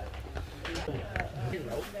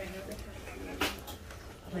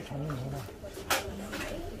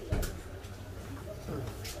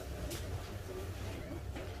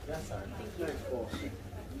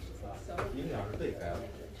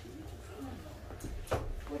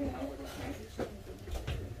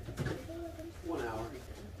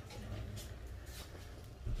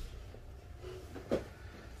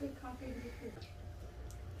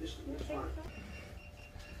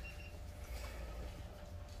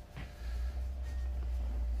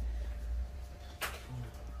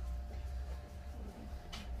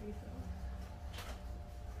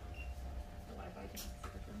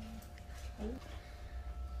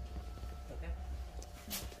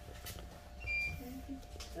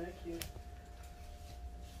 Thank you.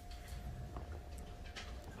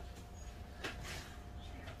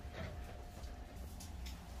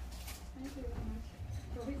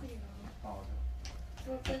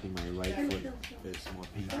 I think my right foot is more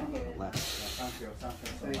painful than the left.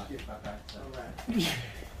 Thank you so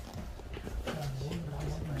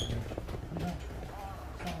much.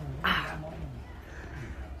 Bye-bye.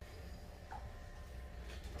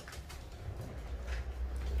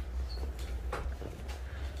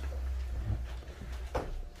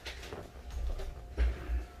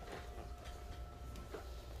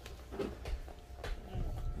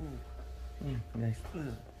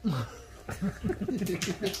 I'm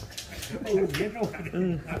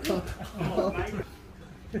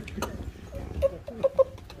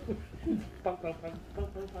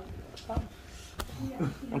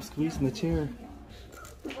squeezing the chair.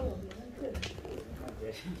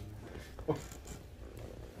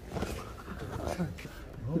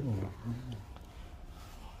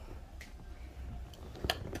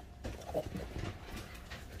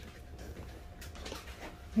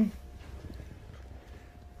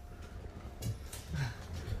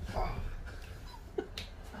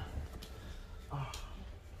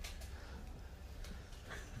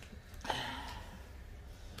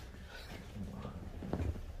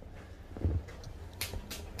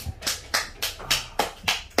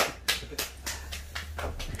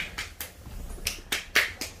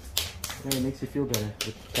 Yeah, it makes you feel better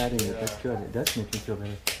with patting it. That's good. It does make you feel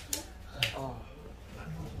better. Oh,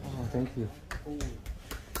 thank you.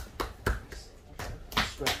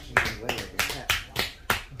 Scratching your leg like a cat.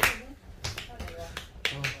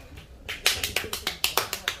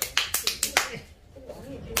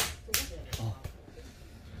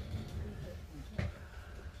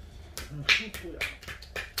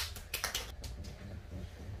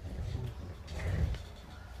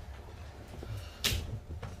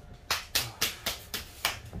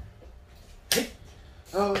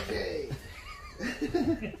 Okay.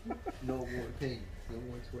 No more pain. No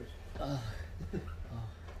more twitch.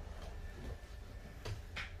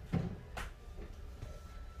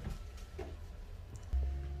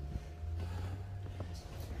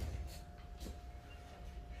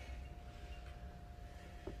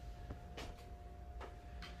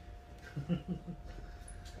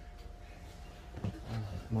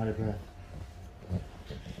 I'm out of breath.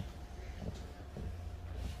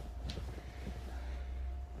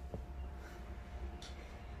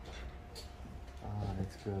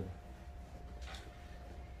 That's good.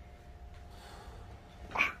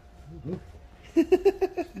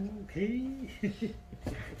 Okay.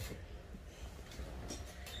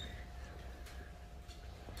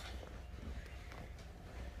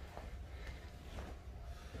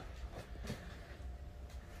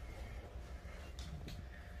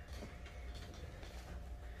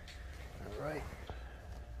 All right.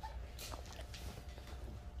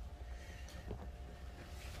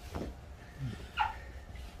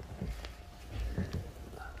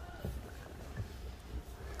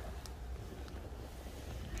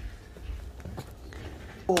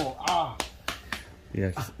 Oh, ah.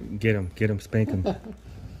 Yes, get him, spank him.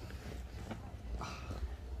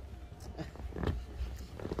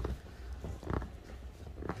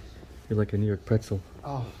 You're like a New York pretzel.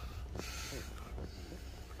 Oh.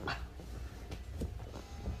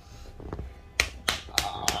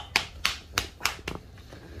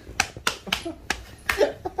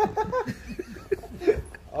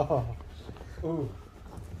 Oh. Ooh.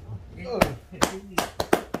 Ooh.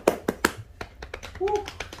 Woo.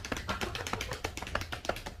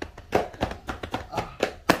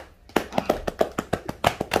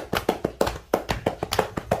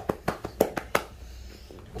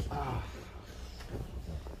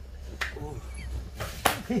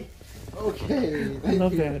 Okay. I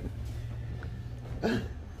love that.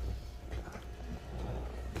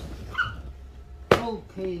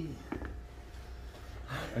 Okay.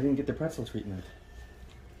 I didn't get the pretzel treatment.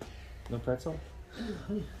 No pretzel?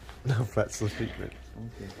 No pretzel treatment.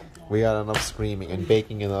 Okay. We got enough screaming and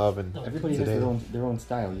baking in the oven. Everybody today. has their own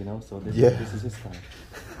style, you know. So this, Yeah. this is his style.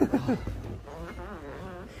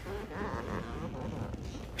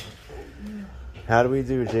 How do we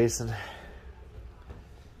do, Jason?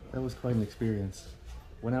 That was quite an experience.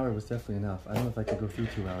 1 hour was definitely enough. I don't know if I could go through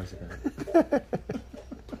 2 hours of that.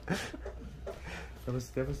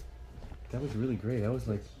 That was really great. That was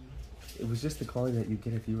like, it was just the quality that you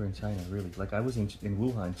get if you were in China, really. Like I was in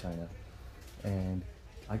Wuhan, China, and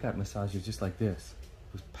I got massages just like this.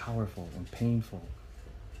 It was powerful and painful,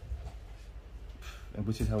 and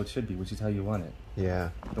which is how it should be, which is how you want it. Yeah.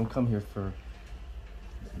 Don't come here for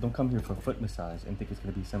foot massage and think it's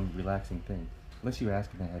going to be some relaxing thing, unless you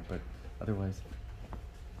ask in ahead. But otherwise,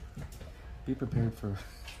 be prepared to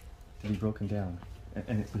be broken down.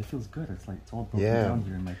 And but it feels good. It's like it's all broken down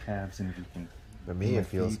here in my calves and everything. For me, it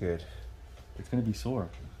feels good. It's gonna be sore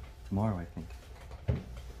tomorrow, I think.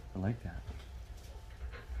 I like that.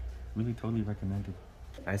 Really, totally recommended.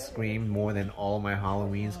 I screamed more than all my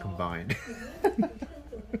Halloweens combined.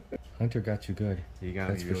 Hunter got you good. You got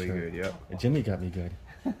That's me for really sure. good, yep. Jimmy got me good.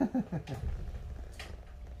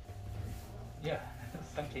 Yeah.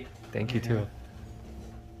 Thank you. Thank you too.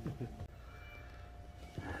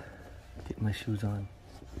 Get my shoes on.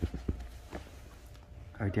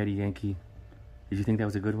 Our Daddy Yankee Did you think that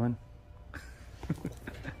was a good one?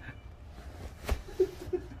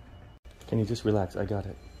 Can you just relax? I got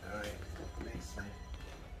it. Alright. Thanks.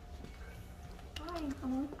 Hi,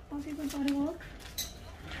 hello. How's your body work?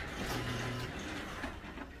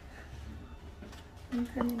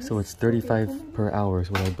 So it's 35 per hour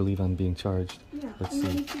is what I believe I'm being charged. Yeah. Let's You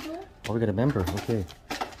see. need to go? Oh, we got a member. Okay.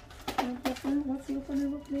 What's your phone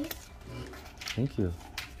number, please? Thank you.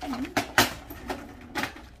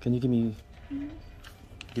 Can you give me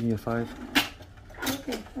a 5?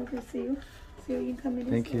 Okay, see you. See you in coming.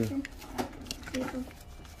 Thank you. Okay. See you soon.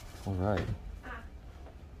 All right.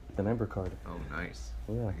 The member card. Oh, nice.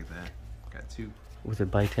 Yeah. Look at that. Got 2. Was it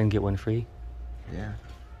buy 10 get 1 free? Yeah.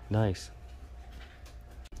 Nice.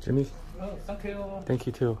 Jimmy, Oh, thank you. thank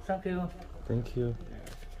you too. Thank you. Thank you.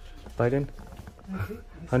 Biden?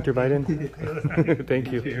 Hunter Biden?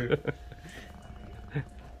 Thank you.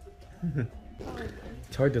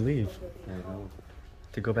 It's hard to leave, I know.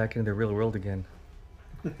 to go back into the real world again.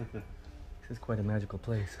 This is quite a magical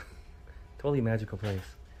place. Totally magical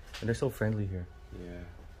place. And they're so friendly here. Yeah.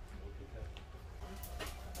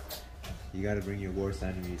 You gotta bring your worst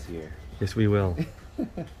enemies here. Yes, we will.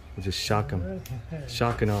 We'll just shock them.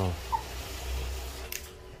 Shock and all.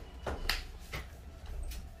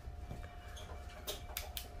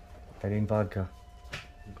 That ain't vodka.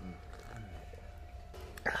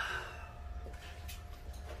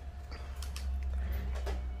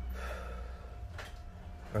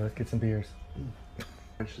 Alright, let's get some beers.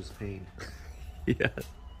 Precious pain. Yeah.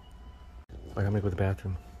 Alright, I'm gonna go to the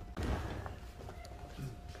bathroom. I'm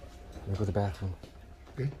gonna go to the bathroom.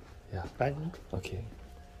 Okay. Yeah. Bye. Okay.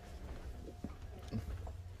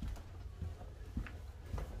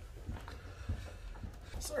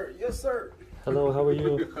 Sir, yes, sir. Hello, how are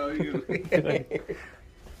you? How are you?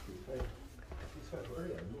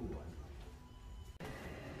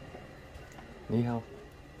 Ni hao.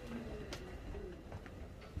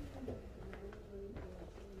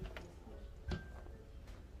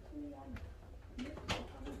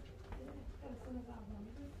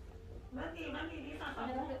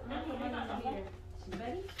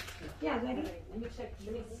 Yeah, ready? Let me check to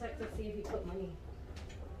see if you put money.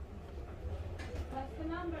 What's the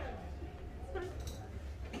number?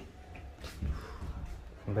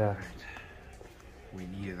 I'm back. We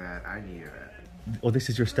needed that. I needed that. Oh, this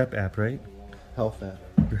is your step app, right? Health app.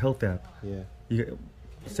 Your health app. Yeah. You get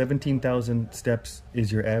 17,000 steps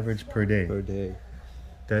is your average per day. Per day.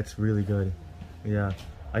 That's really good. Yeah.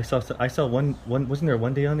 I saw one wasn't there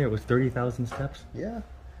one day on there it was 30,000 steps? Yeah.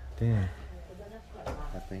 Damn.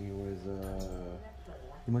 I think it was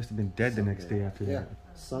You must have been dead the next day after yeah. that.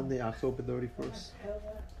 Sunday, October 31st.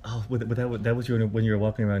 Oh, but that was when you were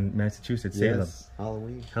walking around Massachusetts, Salem. Yes.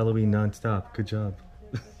 Halloween. Halloween non-stop. Good job.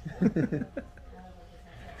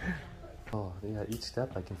 Oh, yeah, each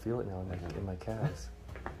step I can feel it now in my calves.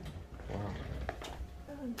 Wow.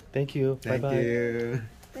 Thank you. Thank Bye-bye. you.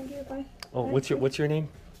 Thank you, bye. Oh, what's your name?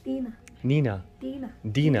 Dina. Nina. Dina.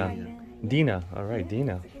 Dina. Yeah. Dina. All right,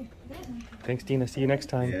 Dina. Thanks, Dina. See you next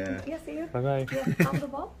time. Yeah. Yeah, see you. Bye-bye. Yeah,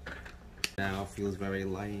 comfortable? Now feels very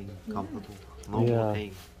light, comfortable. No Yeah. more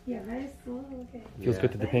pain. Yeah, very slow, okay. Feels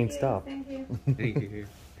good that the pain Thank you, stopped. Thank you. Thank you.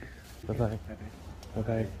 Bye-bye.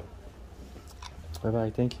 Bye-bye. Bye-bye.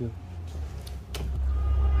 Thank you.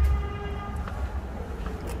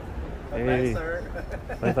 Hey.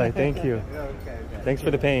 Bye-bye. Thank you. Okay. Thanks for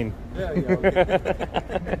the pain. Yeah,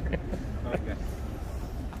 okay.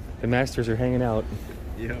 The masters are hanging out.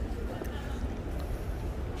 Yep.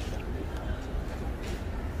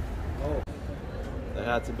 That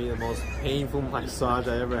had to be the most painful massage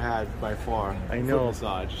I ever had by far. I know. Foot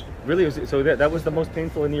massage. Really, so that was the most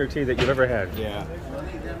painful in New York City that you've ever had. Yeah.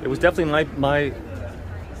 It was definitely my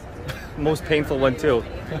most painful one too.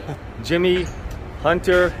 Jimmy,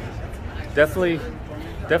 Hunter, definitely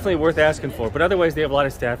worth asking for. But otherwise, they have a lot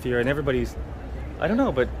of staff here, and everybody's. I don't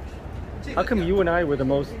know, but how come you and I were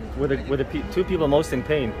the two people most in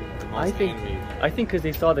pain? I think because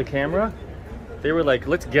they saw the camera, they were like,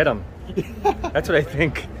 let's get them. That's what I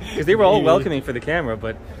think, because they were all welcoming for the camera,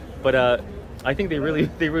 but I think they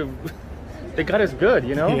got us good,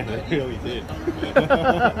 you know. Yeah, they really did.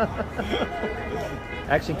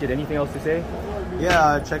 ActionKid, anything else to say?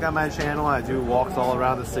 Yeah, check out my channel. I do walks all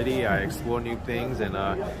around the city. I explore new things, and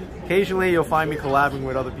occasionally you'll find me collabing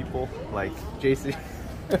with other people, like JC.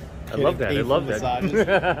 I love that. I love that. Massages.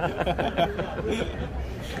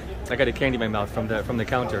 I got a candy in my mouth from the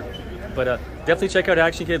counter. But definitely check out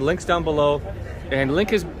ActionKid. Link's down below. And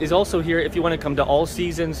link is also here if you want to come to All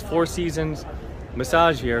Seasons, 4 Seasons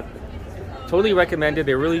massage here. Totally recommended.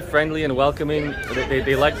 They're really friendly and welcoming.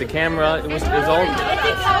 They like the camera. It was all.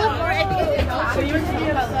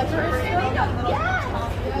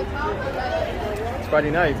 Friday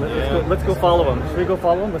night. Let's go follow him. Should we go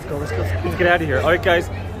follow him? Let's go. Let's get out of here. All right, guys.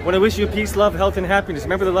 Want to wish you peace, love, health, and happiness.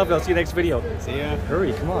 Remember the love. I'll see you next video. See ya.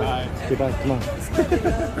 Hurry, come on. Bye. Okay, bye. Come on.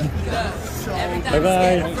 Bye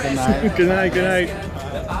bye. Good night. Good night. Good night.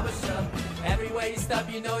 The barbershop. Everywhere you stop,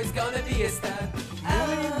 you know it's gonna be a stop.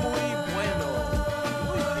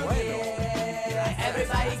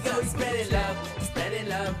 Everybody go spreading love, spreading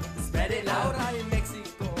love, spreading love. Ahora en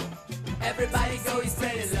México. Everybody go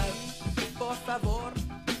spreading love. Por favor,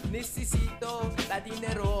 necesito la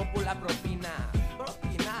dinero por la propina.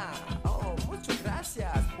 Propina. Oh, muchas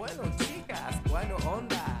gracias. Bueno, chicas, bueno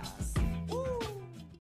onda.